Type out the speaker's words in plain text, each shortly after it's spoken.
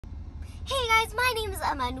Hey guys, my name is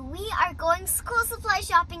Emma and we are going school supply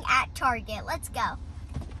shopping at Target. Let's go.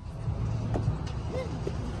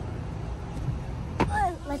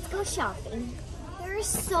 Let's go shopping. There is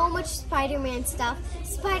so much Spider-Man stuff.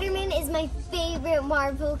 Spider-Man is my favorite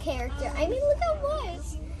Marvel character. I mean, look at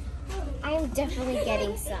what. I am definitely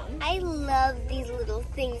getting some. I love these little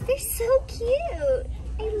things. They're so cute.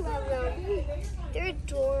 I love them. They're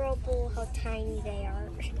adorable how tiny they are.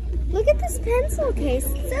 Look at this pencil case.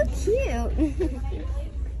 It's so cute.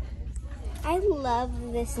 I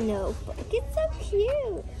love this notebook. It's so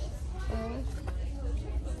cute.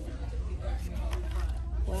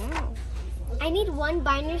 Wow. I need one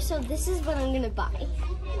binder, so this is what I'm gonna buy.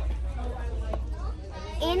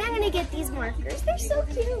 And I'm gonna get these markers. They're so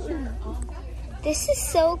cute. This is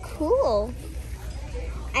so cool.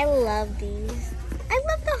 I love these. I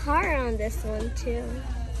love the heart on this one too.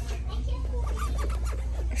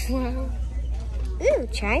 Wow. Ooh,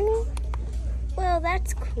 shiny. Well,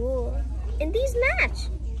 that's cool. And these match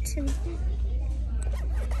to me.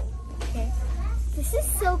 Okay. This is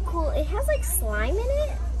so cool. It has like slime in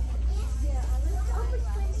it.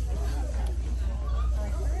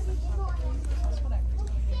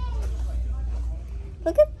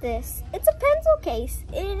 Look at this. It's a pencil case.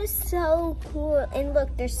 It is so cool. And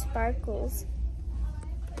look, there's sparkles.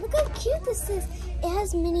 Look how cute this is. It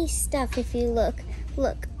has mini stuff if you look.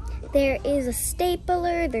 Look, there is a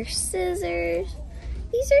stapler, there's scissors.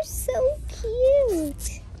 These are so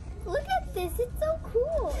cute. Look at this, it's so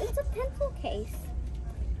cool. It's a pencil case.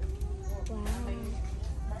 Wow.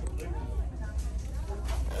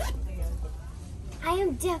 I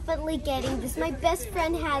am definitely getting this. My best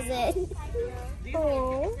friend has it.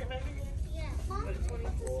 Oh.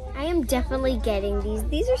 I am definitely getting these.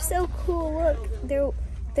 These are so cool. Look,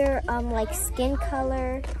 they're like skin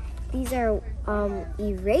color. These are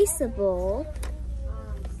erasable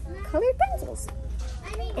colored pencils.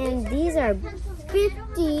 And these are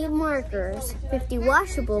 50 markers, 50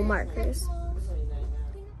 washable markers.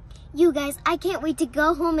 You guys, I can't wait to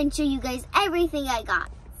go home and show you guys everything I got.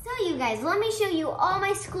 So you guys, let me show you all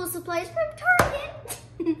my school supplies from Target.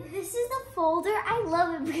 This is the folder. I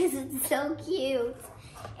love it because it's so cute.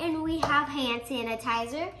 And we have hand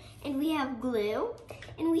sanitizer, and we have glue,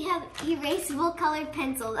 and we have erasable colored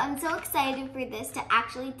pencils. I'm so excited for this to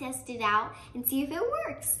actually test it out and see if it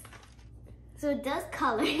works. So it does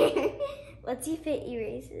color. Let's see if it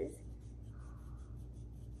erases.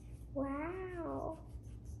 Wow.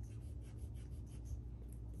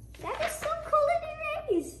 That is so cool and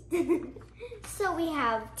erased. So we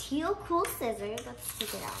have teal cool scissors. Let's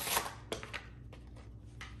check it out.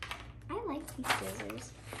 I like these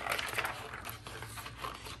scissors.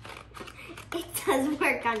 It does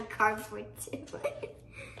work on cardboard too.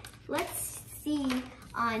 Let's see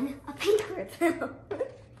on a paper though.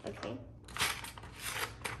 Okay.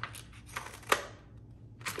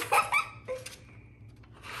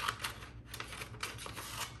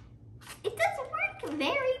 It does work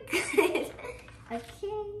very good.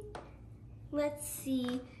 Okay. Let's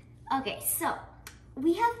see. Okay, so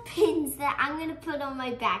we have pins that I'm gonna put on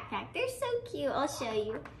my backpack. They're so cute. I'll show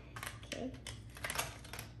you. Okay.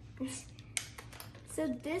 So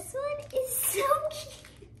this one is so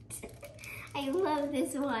cute. I love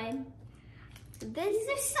this one. These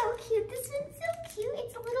are so cute. This one's so cute.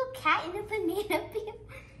 It's a little cat in a banana peel.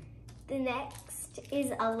 The next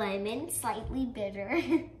is a lemon, slightly bitter.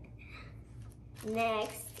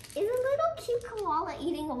 Next is a little cute koala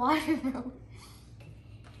eating a watermelon.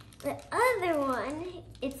 The other one,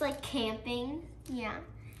 it's like camping, yeah.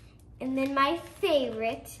 And then my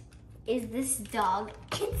favorite is this dog.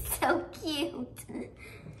 It's so cute.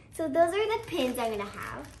 So those are the pins I'm gonna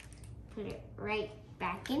have. Put it right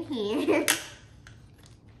back in here.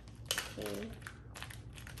 Okay.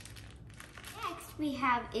 Next we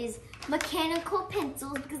have is mechanical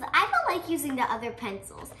pencils because I don't like using the other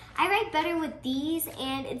pencils. I write better with these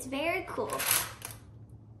and it's very cool.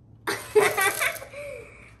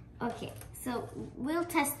 Okay, so we'll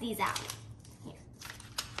test these out. Here.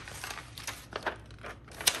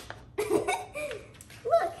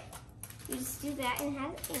 Look, you just do that and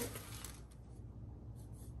have ink.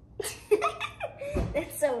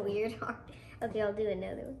 That's so weird. Okay, I'll do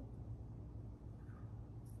another one.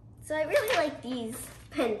 So I really like these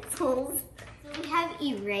pencils. So we have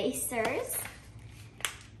erasers.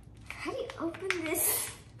 How do you open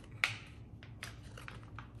this?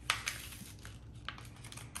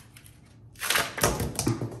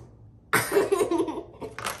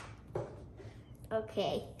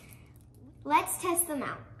 Okay, let's test them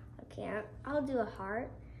out. Okay, I'll do a heart.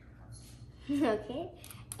 Okay,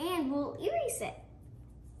 and we'll erase it.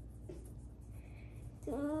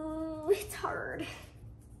 Ooh. it's hard.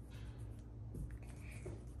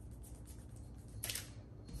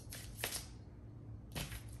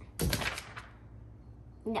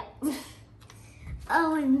 No.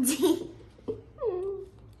 OMG.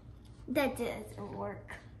 That doesn't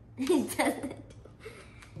work. It doesn't.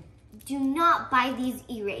 Do not buy these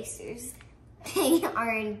erasers. They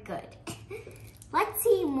aren't good. Let's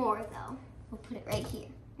see more though. We'll put it right here.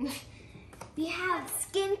 We have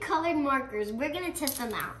skin colored markers. We're gonna test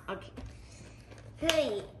them out. Okay.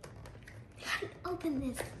 Hey, how do you open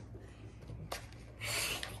this? I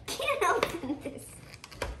can't open this.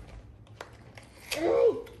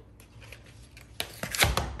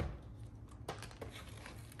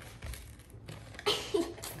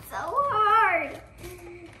 It's so hard.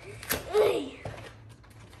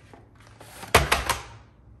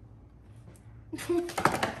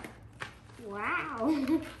 Wow.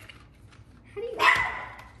 How do you...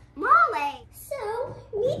 Molly! So,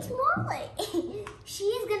 meet Molly. She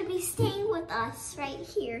is going to be staying with us right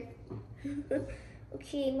here.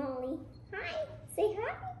 Okay, Molly. Hi. Say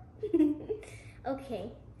hi.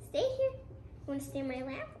 Okay. Stay here. Want to stay in my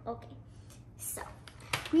lap? Okay. So,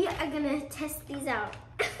 we are going to test these out.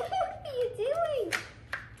 What are you doing?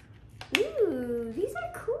 Ooh, these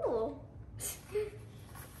are cool.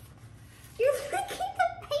 You're licking the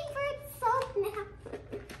paper, it's so now.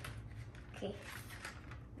 Okay,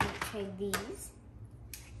 let's try these.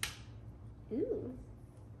 Ooh.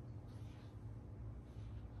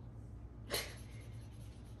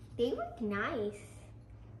 They look nice.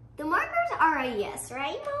 The markers are a yes,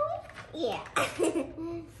 right, Molly? Yeah.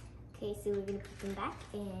 Okay, so we're gonna put them back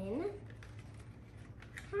in.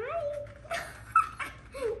 Hi.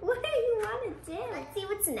 What do you wanna do? Let's see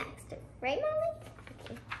what's next. Right, Molly?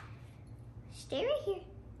 Okay. Stay right here.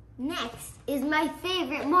 Next is my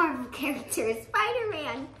favorite Marvel character,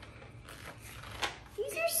 Spider-Man.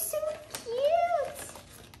 These are so cute.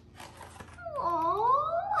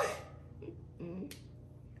 Aww.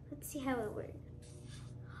 Let's see how it works.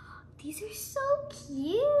 These are so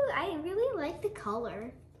cute. I really like the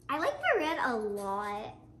color. I like the red a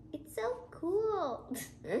lot. It's so cool.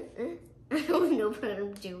 I don't know what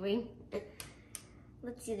I'm doing.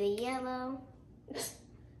 Let's see the yellow.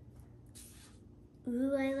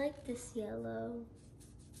 Ooh, I like this yellow.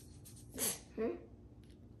 You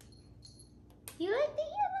like the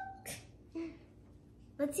yellow?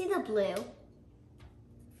 Let's see the blue.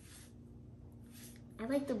 I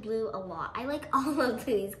like the blue a lot. I like all of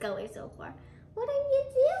these colors so far. What are you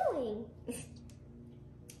doing?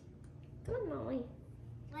 Come on, Molly.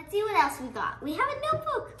 Let's see what else we got. We have a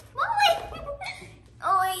notebook. Molly!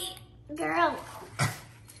 Oi, girl.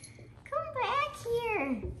 Come back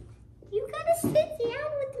here. You gotta sit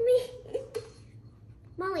down with me.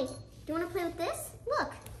 Molly, do you wanna play with this?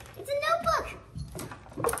 Look, it's a notebook.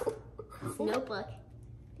 It's a notebook.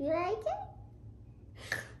 Do you like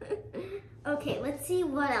it? Okay, let's see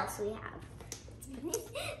what else we have.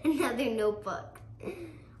 Another notebook.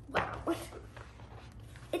 Wow.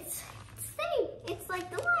 It's same. It's like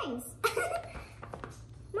the lines.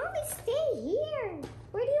 Mommy, stay here.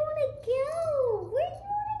 Where do you want to go? Where do you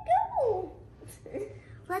want to go?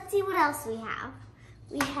 Let's see what else we have.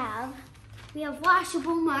 We have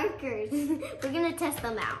washable markers. We're gonna test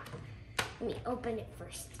them out. Let me open it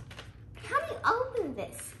first. How do you open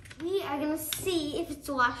this? We are gonna see if it's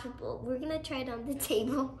washable. We're gonna try it on the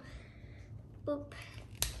table. Boop.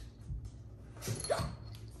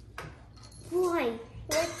 Boy,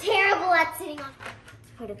 we're terrible at sitting on.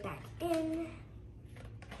 Let's put it back in.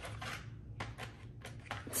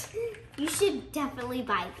 You should definitely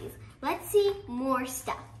buy these. Let's see more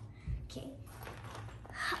stuff. Okay.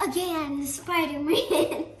 Again,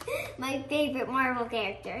 Spider-Man, my favorite Marvel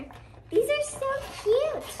character. These are so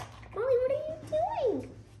cute. Molly, what are you doing?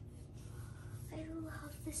 I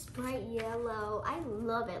love this bright yellow. I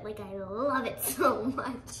love it. Like, I love it so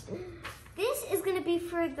much. This is gonna be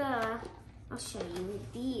for the, I'll show you,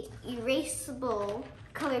 the erasable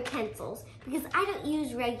colored pencils, because I don't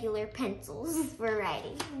use regular pencils for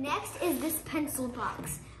writing. Next is this pencil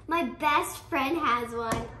box. My best friend has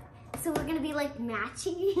one, so we're gonna be like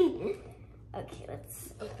matching. Okay,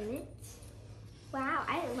 let's open it. Wow,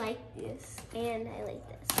 I like this, and I like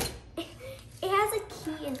this. It has a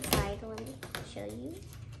key inside. Let me show you.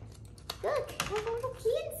 Look, it has a little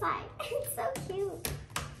key inside. It's so cute.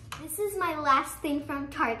 This is my last thing from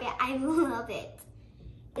Target. I love it.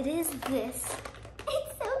 It is this.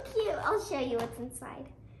 It's so cute. I'll show you what's inside.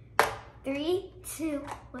 3, 2,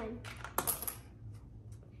 1.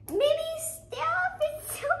 Mini stuff.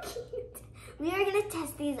 It's so cute. We are gonna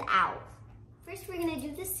test these out. First, we're gonna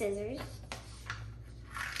do the scissors.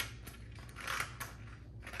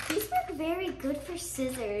 These work very good for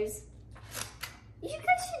scissors. You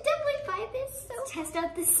guys should definitely buy this. So test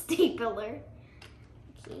out the stapler.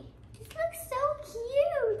 Okay, this looks so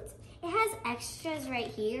cute. It has extras right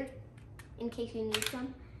here in case you need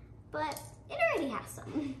some, but it already has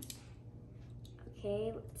some.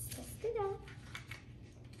 Okay, let's test it out.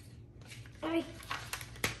 All right.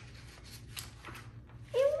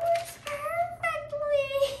 It works perfectly.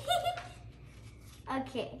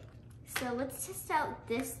 Okay, so let's test out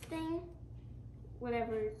this thing,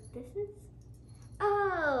 whatever this is.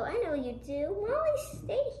 Oh, I know what you do. Molly,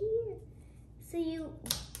 stay here. So you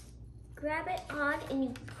grab it on and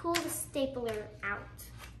you pull the stapler out.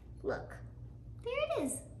 Look, there it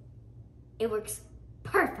is. It works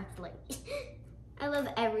perfectly. I love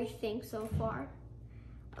everything so far.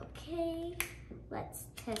 Okay, let's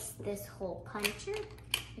test this hole puncher.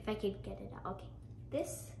 If I could get it out. Okay,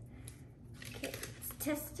 this. Okay, let's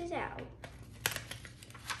test it out.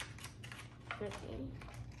 Okay.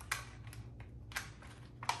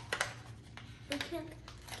 We can't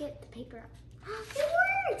get the paper out. It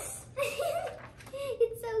works!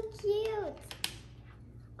 It's so cute.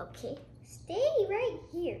 Okay, stay right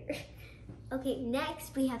here. Okay,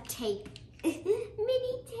 next we have tape.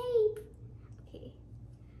 Mini tape. Okay.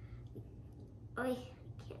 Oh, I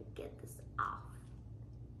can't get this off.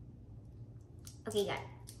 Okay, got it.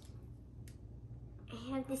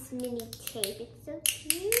 I have this mini tape. It's so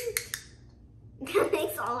cute. That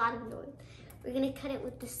makes a lot of noise. We're gonna cut it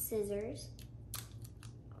with the scissors.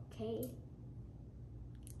 Okay.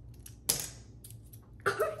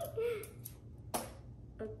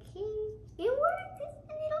 Okay, it worked. It's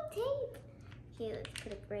a little tape. Okay, let's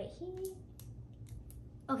put it right here.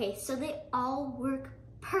 Okay, so they all work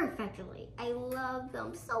perfectly. I love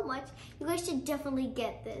them so much. You guys should definitely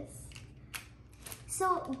get this.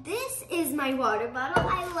 So this is my water bottle.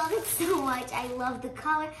 I love it so much. I love the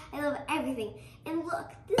color. I love everything. And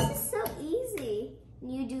look, this is so easy.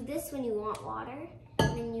 You do this when you want water,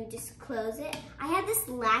 and then you just close it. I had this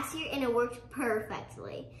last year and it worked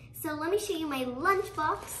perfectly. So let me show you my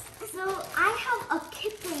lunchbox. So I have a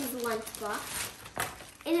Kipling's lunchbox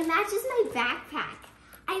and it matches my backpack.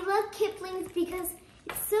 I love Kipling's because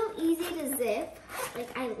it's so easy to zip.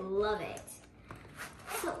 Like, I love it.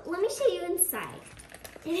 So let me show you inside.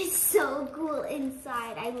 It is so cool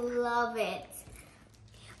inside. I love it.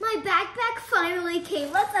 My backpack finally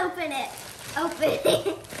came. Let's open it. Open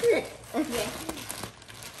it. Okay.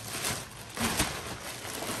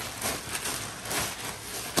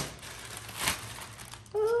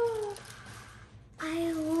 Oh,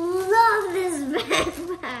 I love this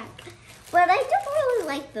backpack. But I don't really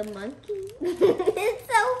like the monkey. It's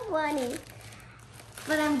so funny.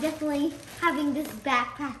 But I'm definitely having this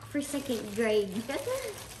backpack for 2nd grade.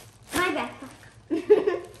 My backpack.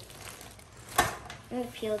 I'm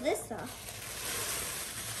gonna peel this off.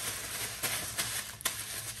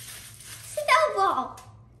 Snowball.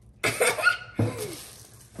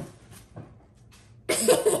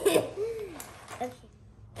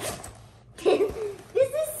 Okay. This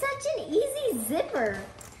is such an easy zipper.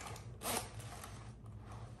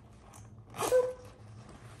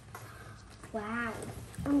 Wow.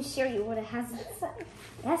 Let me show you what it has inside.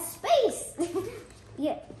 It has space.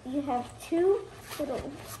 Yeah, you have 2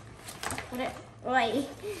 little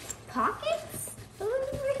pockets. One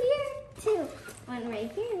over here, 2. One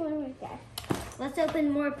right here, one right there. Let's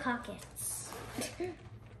open more pockets.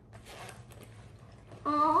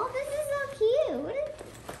 Oh, this is so cute. What is?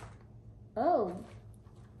 Oh,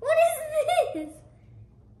 what is this?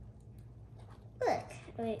 Look,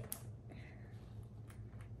 wait.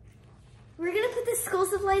 We're gonna put the school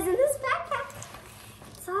supplies in this backpack.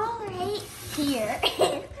 It's all right here.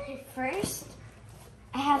 First,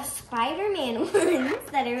 I have Spider-Man ones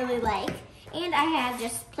that I really like, and I have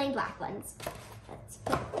just plain black ones. Let's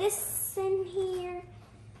put this in here.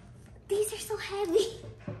 These are so heavy.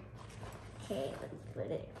 Okay, let's put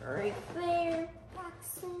it right there.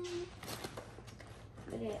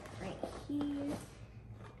 Put it right here.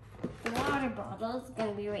 The water bottle is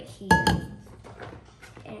gonna be right here.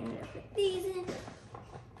 And I'm gonna put these in.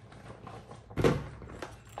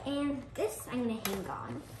 And this I'm gonna hang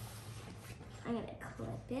on. I'm gonna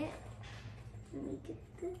clip it. Let me get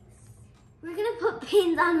this. We're gonna put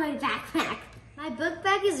pins on my backpack. My book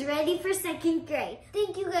bag is ready for 2nd grade.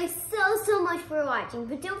 Thank you guys so much for watching.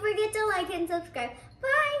 But don't forget to like and subscribe.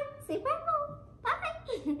 Bye. Say bye, Mom.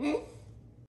 Bye.